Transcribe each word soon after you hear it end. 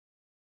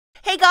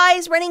Hey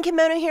guys, Running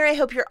Kimono here. I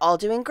hope you're all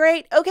doing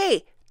great.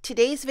 Okay,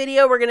 today's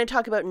video we're going to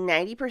talk about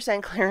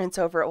 90% clearance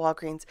over at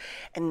Walgreens,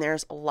 and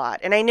there's a lot.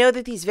 And I know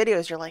that these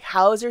videos, you're like,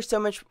 how is there so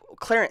much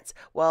clearance?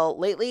 Well,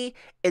 lately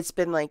it's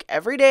been like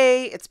every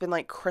day, it's been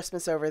like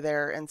Christmas over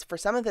there. And for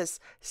some of this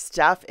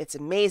stuff, it's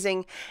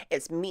amazing.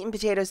 It's meat and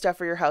potato stuff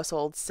for your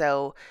household.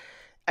 So,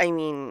 I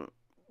mean,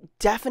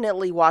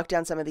 definitely walk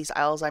down some of these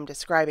aisles I'm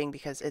describing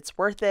because it's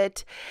worth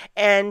it.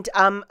 And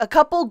a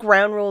couple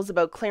ground rules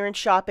about clearance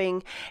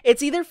shopping.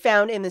 It's either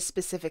found in the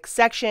specific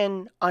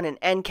section, on an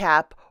end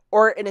cap,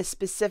 or in a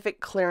specific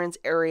clearance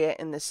area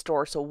in the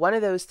store. So one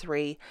of those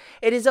three.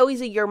 It is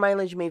always your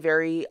mileage may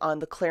vary on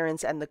the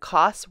clearance and the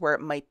costs where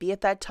it might be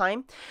at that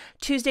time.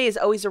 Tuesday is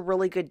always a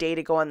really good day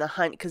to go on the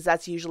hunt because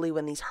that's usually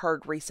when these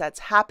hard resets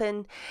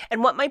happen.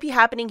 And what might be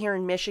happening here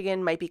in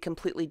Michigan might be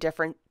completely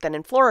different than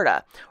in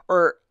Florida,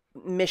 or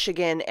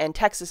Michigan and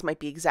Texas might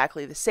be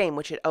exactly the same,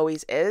 which it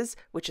always is,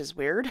 which is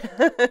weird.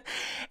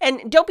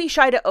 And don't be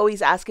shy to always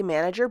ask a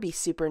manager. Be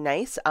super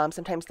nice.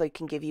 Sometimes they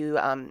can give you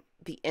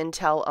the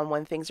intel on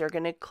when things are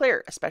going to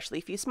clear, especially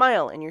if you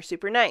smile and you're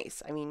super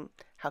nice. I mean,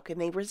 how can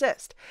they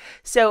resist?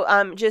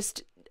 So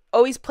just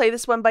always play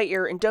this one by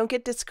ear and don't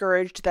get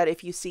discouraged that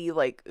if you see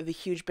like the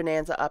huge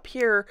bonanza up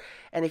here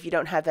and if you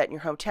don't have that in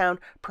your hometown,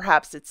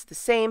 perhaps it's the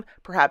same,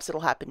 perhaps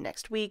it'll happen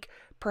next week,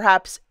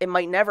 perhaps it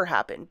might never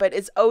happen. But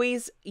it's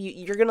always,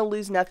 you're going to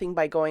lose nothing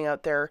by going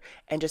out there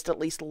and just at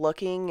least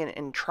looking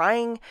and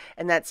trying.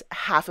 And that's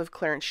half of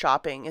clearance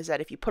shopping, is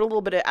that if you put a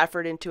little bit of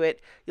effort into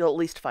it, you'll at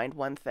least find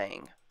one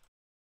thing.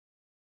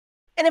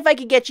 And if I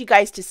could get you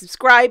guys to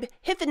subscribe,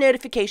 hit the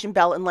notification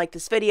bell, and like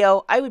this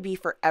video, I would be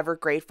forever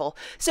grateful.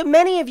 So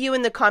many of you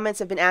in the comments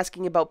have been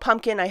asking about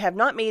Pumpkin. I have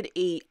not made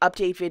a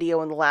update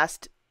video in the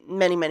last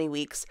many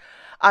weeks.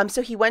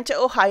 So he went to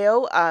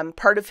Ohio.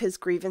 Part of his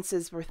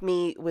grievances with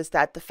me was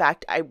that the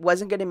fact I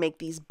wasn't going to make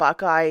these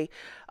Buckeye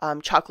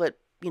chocolate,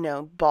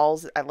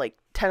 balls at like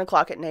 10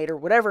 o'clock at night or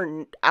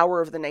whatever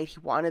hour of the night he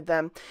wanted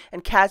them,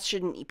 and cats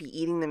shouldn't be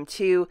eating them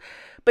too,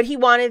 but he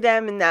wanted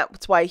them, and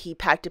that's why he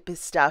packed up his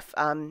stuff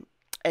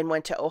and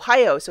went to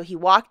Ohio. So he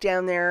walked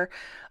down there,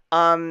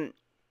 and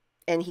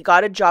he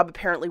got a job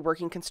apparently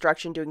working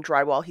construction, doing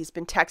drywall. He's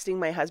been texting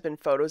my husband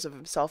photos of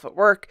himself at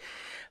work.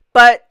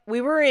 But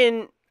we were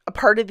in a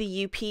part of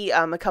the UP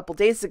a couple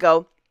days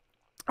ago,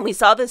 and we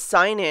saw this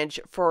signage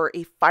for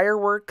a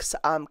fireworks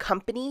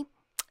company,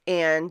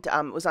 and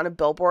it was on a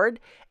billboard,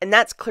 and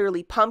that's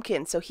clearly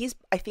Pumpkin. So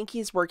I think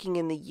he's working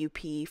in the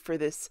UP for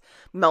this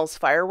Mel's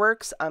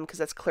Fireworks, because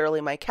that's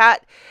clearly my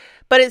cat.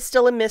 But it's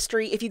still a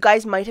mystery. If you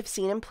guys might have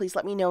seen him, please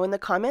let me know in the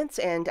comments.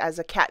 And as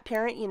a cat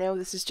parent,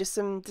 this is just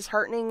some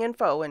disheartening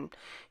info, and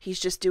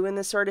he's just doing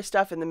this sort of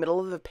stuff in the middle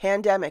of the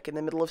pandemic, in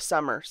the middle of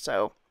summer.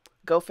 So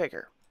go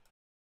figure.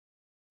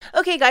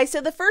 Okay guys,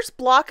 so the first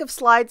block of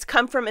slides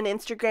come from an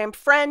Instagram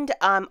friend,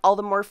 all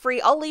the more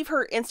free. I'll leave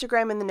her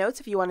Instagram in the notes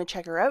if you want to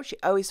check her out. She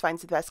always finds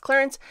the best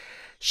clearance.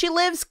 She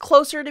lives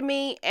closer to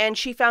me, and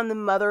she found the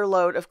mother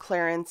load of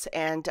clearance,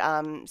 and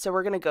so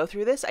we're going to go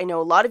through this. I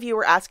know a lot of you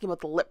were asking about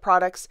the lip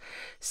products,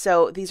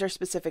 so these are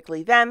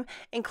specifically them,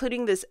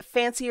 including this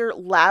fancier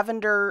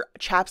lavender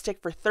chapstick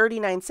for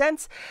 39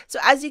 cents. So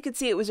as you can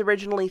see, it was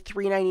originally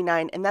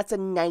 $3.99, and that's a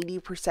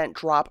 90%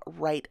 drop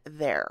right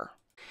there.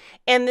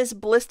 And this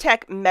Bliss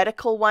Tech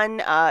medical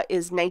one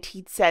is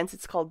 19 cents.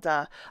 It's called,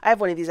 I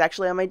have one of these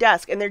actually on my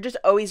desk, and they're just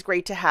always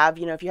great to have,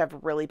 if you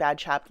have really bad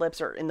chapped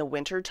lips or in the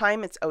winter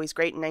time, it's always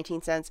great. And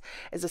 19 cents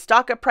is a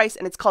stock up price,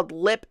 and it's called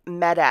Lip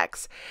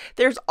Medex.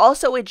 There's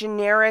also a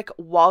generic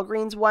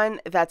Walgreens one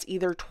that's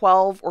either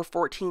 12 or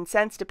 14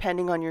 cents,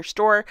 depending on your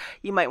store.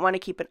 You might want to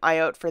keep an eye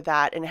out for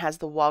that, and it has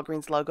the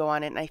Walgreens logo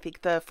on it. And I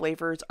think the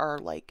flavors are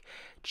like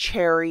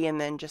cherry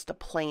and then just a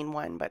plain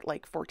one, but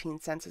like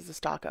 14 cents is the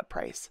stock up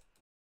price.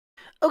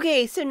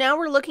 Okay, so now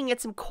we're looking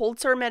at some cold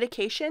sore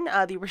medication.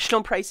 The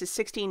original price is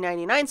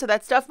 $16.99, so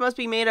that stuff must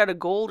be made out of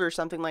gold or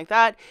something like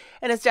that.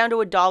 And it's down to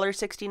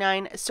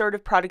 $1.69, sort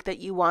of product that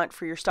you want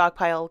for your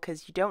stockpile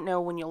because you don't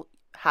know when you'll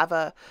have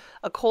a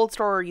cold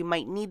sore or you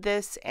might need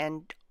this.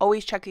 And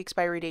always check the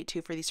expiry date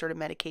too for these sort of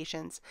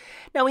medications.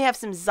 Now we have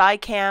some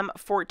Zicam,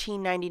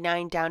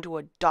 $14.99 down to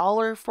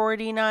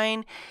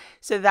 $1.49.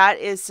 So that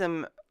is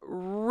some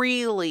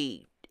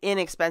really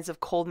inexpensive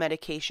cold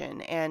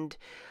medication, and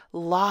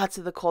lots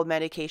of the cold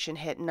medication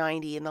hit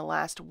 90 in the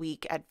last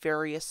week at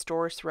various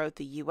stores throughout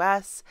the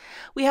US.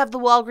 We have the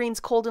Walgreens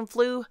Cold and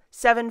Flu,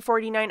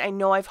 $7.49. I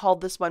know I've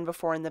hauled this one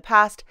before in the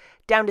past,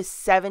 down to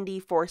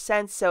 74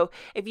 cents. So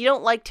if you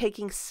don't like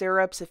taking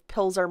syrups, if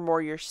pills are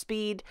more your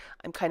speed,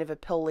 I'm kind of a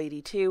pill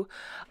lady too,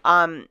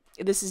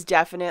 this is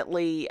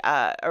definitely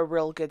a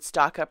real good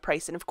stock up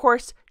price. And of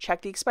course,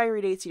 check the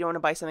expiry dates. You don't want to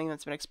buy something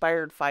that's been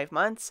expired 5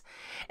 months.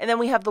 And then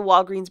we have the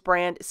Walgreens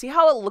brand. See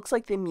how it looks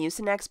like the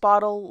Mucinex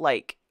bottle?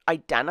 Like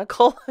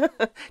identical.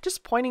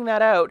 Just pointing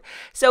that out.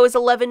 So it's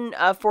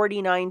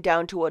 $11.49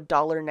 down to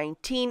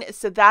 $1.19.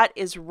 So that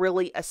is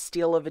really a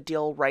steal of a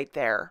deal right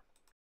there.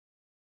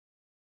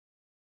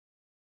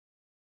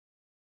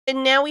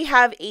 And now we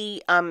have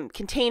a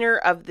container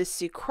of the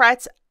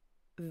Sucrets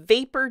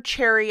Vapor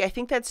Cherry. I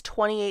think that's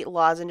 28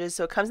 lozenges,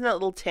 so it comes in that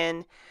little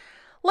tin.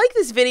 Like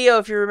this video,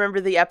 if you remember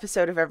the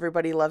episode of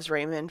Everybody Loves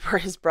Raymond, where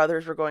his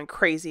brothers were going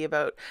crazy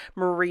about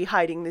Marie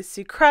hiding the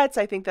secrets.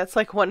 I think that's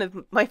like one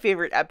of my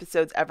favorite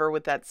episodes ever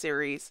with that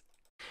series.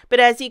 But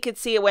as you can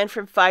see, it went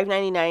from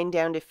 $5.99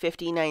 down to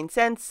 59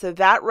 cents. So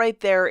that right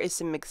there is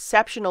some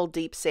exceptional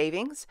deep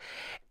savings.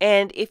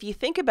 And if you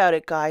think about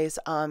it, guys,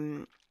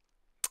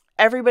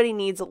 everybody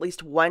needs at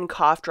least one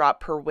cough drop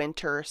per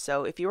winter.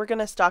 So if you were going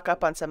to stock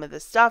up on some of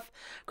this stuff,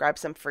 grab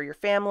some for your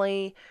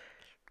family,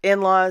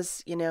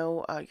 in-laws, you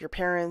know, your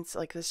parents.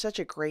 Like, this is such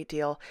a great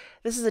deal.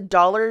 This is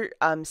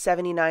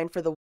 $1.79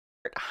 for the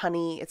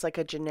honey. It's like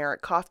a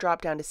generic cough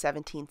drop, down to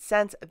 17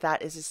 cents.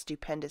 That is a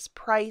stupendous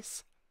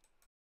price.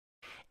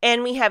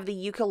 And we have the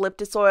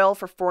eucalyptus oil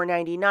for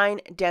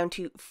 $4.99 down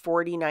to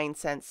 49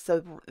 cents.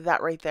 So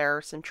that right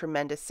there, some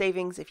tremendous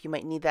savings if you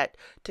might need that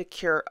to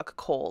cure a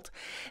cold.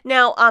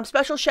 Now,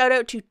 special shout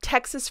out to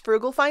Texas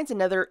Frugal Finds,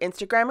 another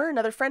Instagrammer,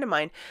 another friend of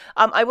mine.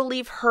 I will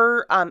leave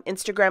her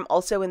Instagram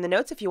also in the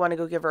notes if you want to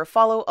go give her a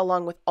follow,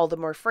 along with all the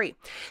more free.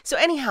 So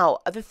anyhow,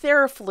 the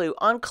Theraflu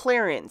on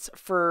clearance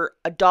for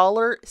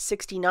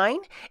 $1.69.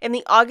 In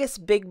the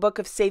August Big Book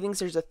of Savings,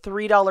 there's a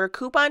 $3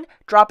 coupon,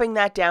 dropping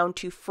that down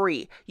to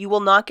free. You will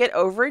not get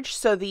overage,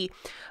 so the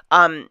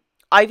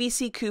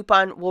IVC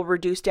coupon will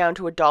reduce down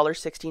to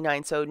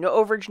 $1.69. So no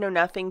overage, no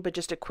nothing, but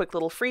just a quick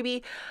little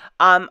freebie.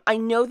 I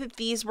know that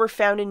these were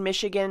found in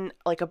Michigan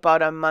like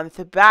about a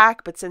month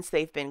back, but since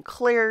they've been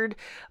cleared,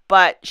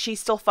 but she's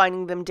still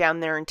finding them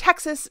down there in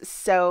Texas,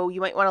 so you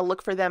might want to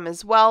look for them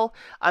as well.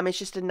 It's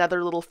just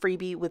another little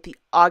freebie with the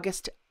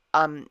August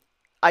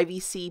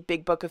IVC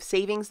Big Book of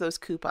Savings, those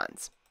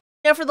coupons.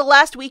 Now, for the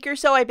last week or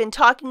so, I've been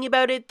talking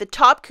about it. The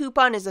top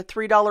coupon is a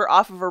 $3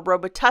 off of a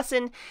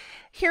Robitussin.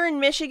 Here in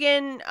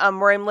Michigan,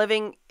 where I'm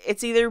living,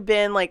 it's either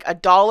been like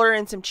 $1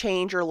 and some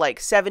change, or like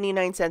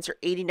 79 cents or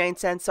 89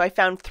 cents. So I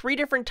found 3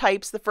 different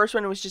types. The first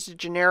one was just a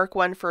generic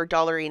one for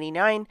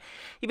 $1.89.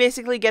 You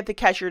basically get the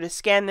cashier to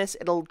scan this.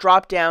 It'll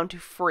drop down to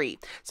free.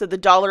 So the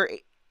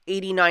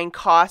 $1.89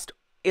 cost,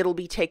 it'll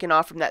be taken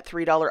off from that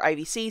 $3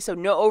 IVC. So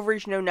no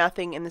overage, no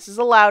nothing. And this is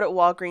allowed at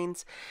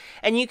Walgreens.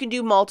 And you can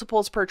do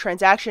multiples per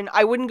transaction.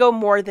 I wouldn't go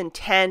more than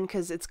 10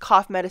 because it's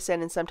cough medicine.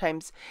 And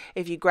sometimes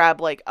if you grab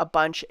like a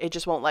bunch, it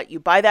just won't let you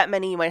buy that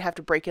many. You might have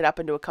to break it up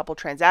into a couple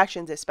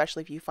transactions,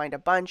 especially if you find a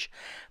bunch.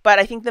 But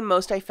I think the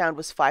most I found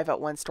was 5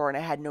 at one store, and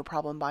I had no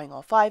problem buying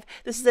all 5.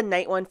 This is a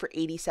night one for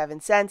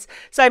 87 cents.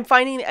 So I'm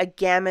finding a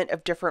gamut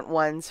of different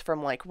ones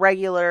from like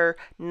regular,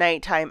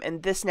 nighttime.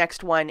 And this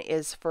next one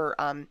is for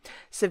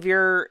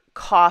severe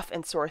cough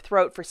and sore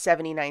throat for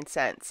 79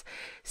 cents.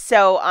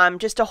 So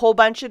just a whole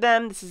bunch of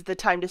them. This is the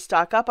time to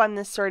stock up on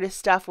this sort of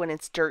stuff when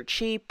it's dirt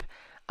cheap.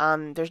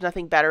 There's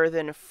nothing better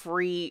than a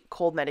free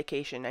cold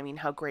medication. I mean,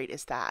 how great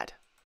is that?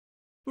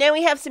 Now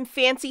we have some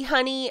fancy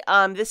honey.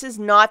 This is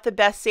not the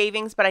best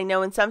savings, but I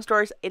know in some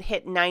stores it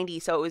hit 90.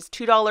 So it was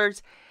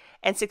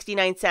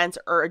 $2.69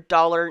 or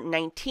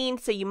 $1.19.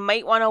 So you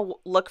might want to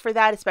look for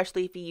that,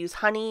 especially if you use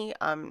honey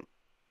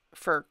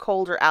for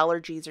cold or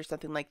allergies or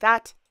something like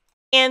that.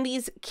 And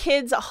these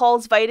Kids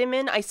Halls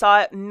Vitamin, I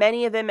saw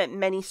many of them at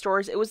many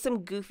stores. It was some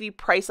goofy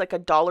price, like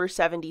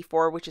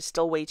 $1.74, which is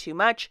still way too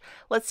much.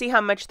 Let's see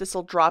how much this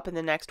will drop in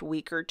the next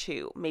week or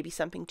two. Maybe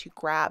something to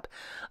grab.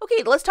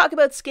 Okay, let's talk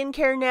about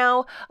skincare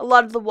now. A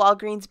lot of the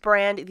Walgreens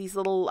brand, these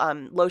little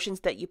lotions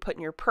that you put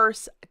in your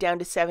purse, down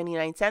to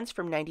 79 cents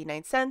from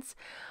 99 cents.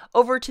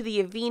 Over to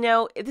the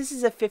Aveeno, this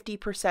is a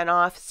 50%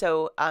 off,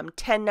 so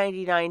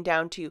 $10.99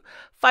 down to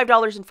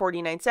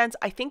 $5.49.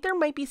 I think there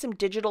might be some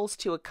digitals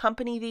to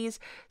accompany these,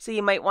 so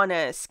you might want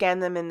to scan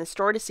them in the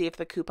store to see if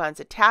the coupons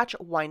attach.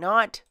 Why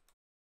not?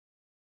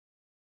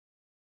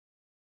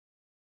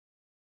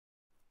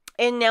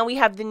 And now we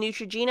have the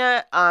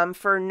Neutrogena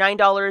for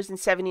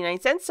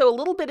 $9.79. So a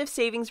little bit of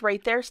savings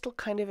right there, still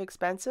kind of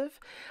expensive.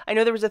 I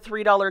know there was a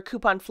 $3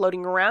 coupon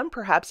floating around.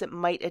 Perhaps it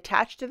might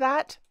attach to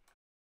that.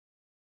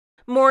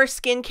 More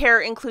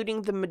skincare,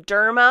 including the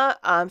Mederma,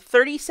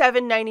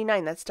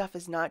 $37.99. That stuff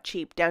is not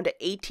cheap. Down to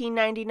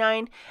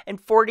 $18.99,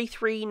 and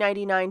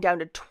 $43.99 down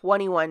to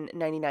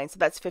 $21.99. So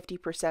that's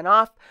 50%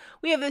 off.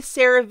 We have the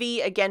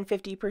CeraVe, again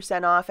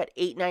 50% off at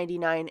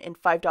 $8.99 and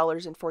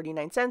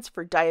 $5.49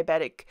 for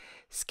diabetic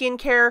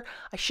skincare.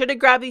 I should have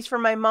grabbed these for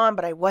my mom,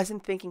 but I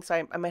wasn't thinking,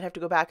 so I might have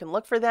to go back and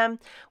look for them.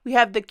 We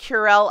have the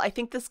Curel. I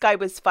think this guy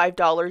was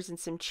 $5 and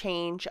some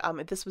change.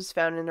 This was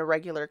found in a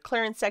regular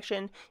clearance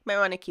section. You might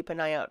want to keep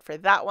an eye out for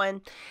that one.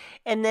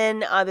 And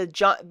then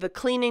the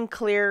Clean and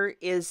Clear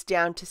is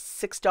down to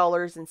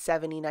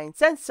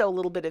 $6.79. So a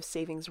little bit of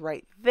savings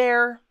right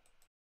there.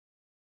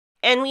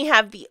 And we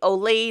have the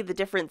Olay, the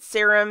different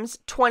serums,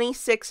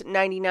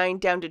 $26.99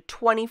 down to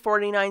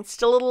 $20.49.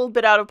 Still a little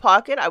bit out of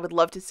pocket. I would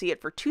love to see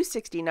it for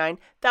 $2.69.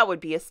 That would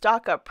be a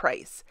stock up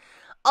price.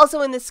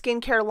 Also in the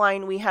skincare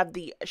line, we have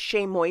the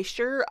Shea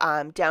Moisture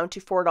down to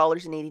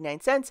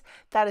 $4.89.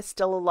 That is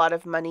still a lot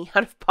of money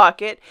out of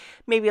pocket.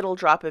 Maybe it'll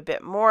drop a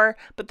bit more,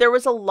 but there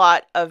was a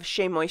lot of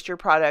Shea Moisture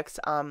products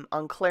on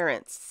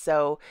clearance.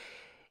 So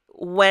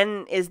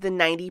when is the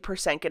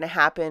 90% going to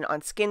happen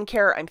on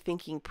skincare? I'm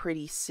thinking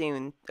pretty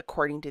soon,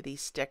 according to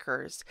these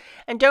stickers.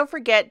 And don't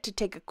forget to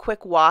take a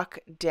quick walk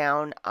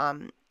down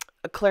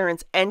a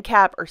clearance end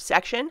cap or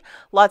section.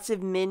 Lots of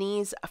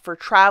minis for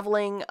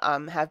traveling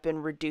have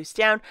been reduced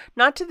down.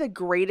 Not to the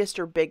greatest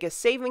or biggest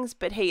savings,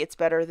 but hey, it's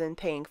better than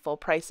paying full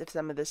price if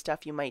some of this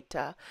stuff you might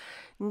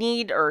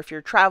need, or if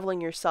you're traveling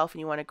yourself and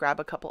you want to grab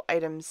a couple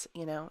items,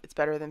 you know, it's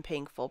better than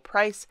paying full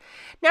price.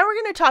 Now we're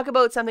going to talk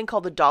about something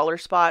called the dollar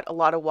spot. A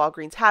lot of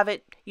Walgreens have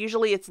it.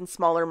 Usually it's in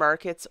smaller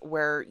markets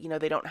where, you know,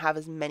 they don't have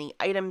as many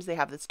items. They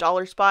have this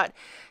dollar spot.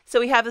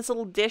 So we have this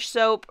little dish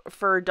soap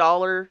for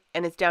 $1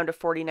 and it's down to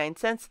 49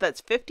 cents. So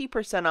that's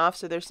 50% off.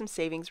 So there's some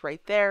savings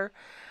right there.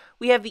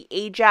 We have the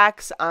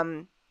Ajax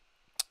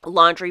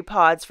laundry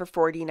pods for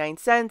 49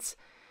 cents.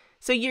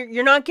 So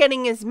you're not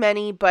getting as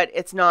many, but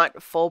it's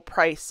not full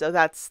price. So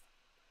that's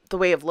the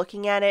way of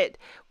looking at it.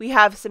 We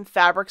have some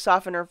fabric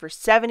softener for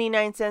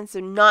 79 cents. So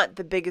not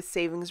the biggest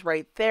savings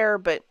right there,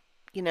 but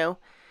you know,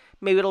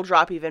 maybe it'll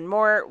drop even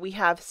more. We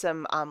have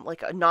some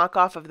like a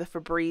knockoff of the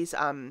Febreze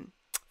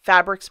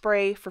fabric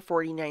spray for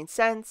 49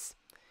 cents.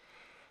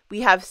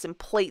 We have some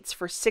plates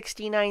for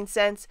 69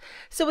 cents.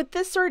 So with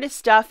this sort of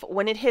stuff,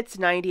 when it hits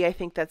 90, I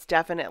think that's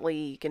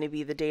definitely going to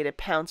be the day to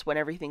pounce when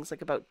everything's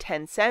like about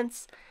 10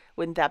 cents.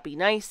 Wouldn't that be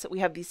nice? We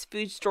have these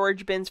food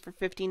storage bins for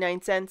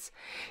 59 cents.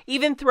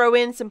 Even throw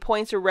in some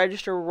points or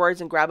register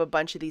rewards and grab a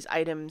bunch of these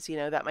items. You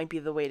know, that might be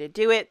the way to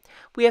do it.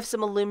 We have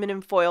some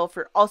aluminum foil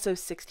for also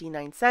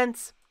 69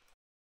 cents.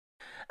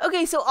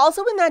 Okay, so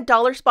also in that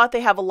dollar spot,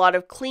 they have a lot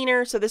of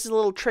cleaner. So this is a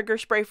little trigger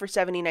spray for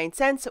 79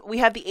 cents. We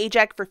have the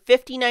Ajax for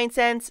 59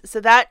 cents.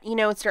 So that, you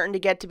know, it's starting to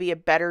get to be a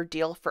better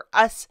deal for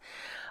us.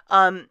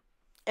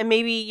 And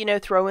maybe, you know,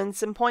 throw in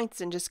some points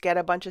and just get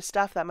a bunch of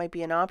stuff. That might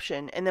be an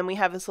option. And then we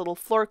have this little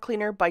floor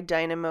cleaner by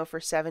Dynamo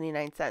for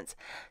 79 cents.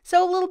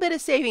 So a little bit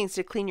of savings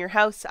to clean your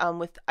house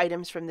with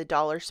items from the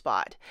dollar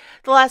spot.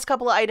 The last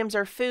couple of items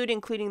are food,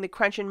 including the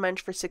Crunch and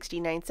Munch for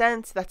 69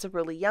 cents. That's a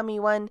really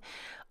yummy one.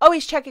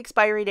 Always check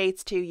expiry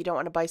dates too. You don't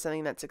want to buy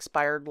something that's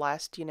expired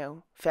last, you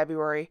know,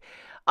 February.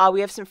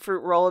 We have some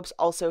fruit roll-ups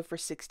also for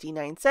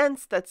 69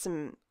 cents. That's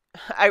some...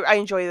 I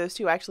enjoy those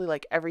too. I actually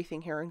like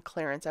everything here in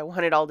clearance. I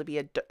want it all to be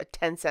a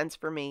 10 cents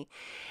for me.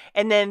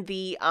 And then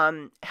the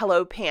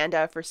Hello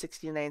Panda for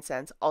 69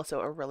 cents.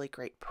 Also a really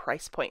great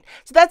price point.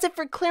 So that's it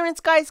for clearance,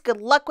 guys. Good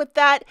luck with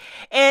that.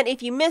 And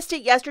if you missed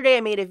it yesterday,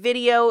 I made a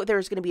video.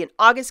 There's going to be an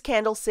August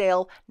candle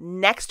sale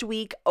next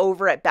week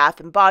over at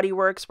Bath & Body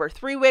Works, where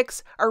 3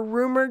 wicks are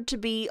rumored to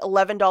be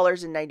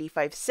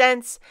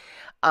 $11.95.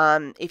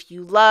 If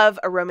you love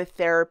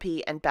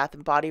aromatherapy and Bath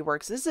 & Body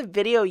Works, this is a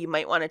video you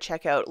might want to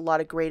check out. A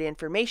lot of great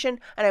information,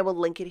 and I will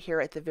link it here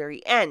at the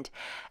very end.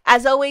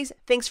 As always,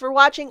 thanks for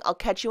watching. I'll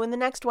catch you in the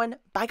next one.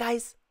 Bye,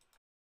 guys.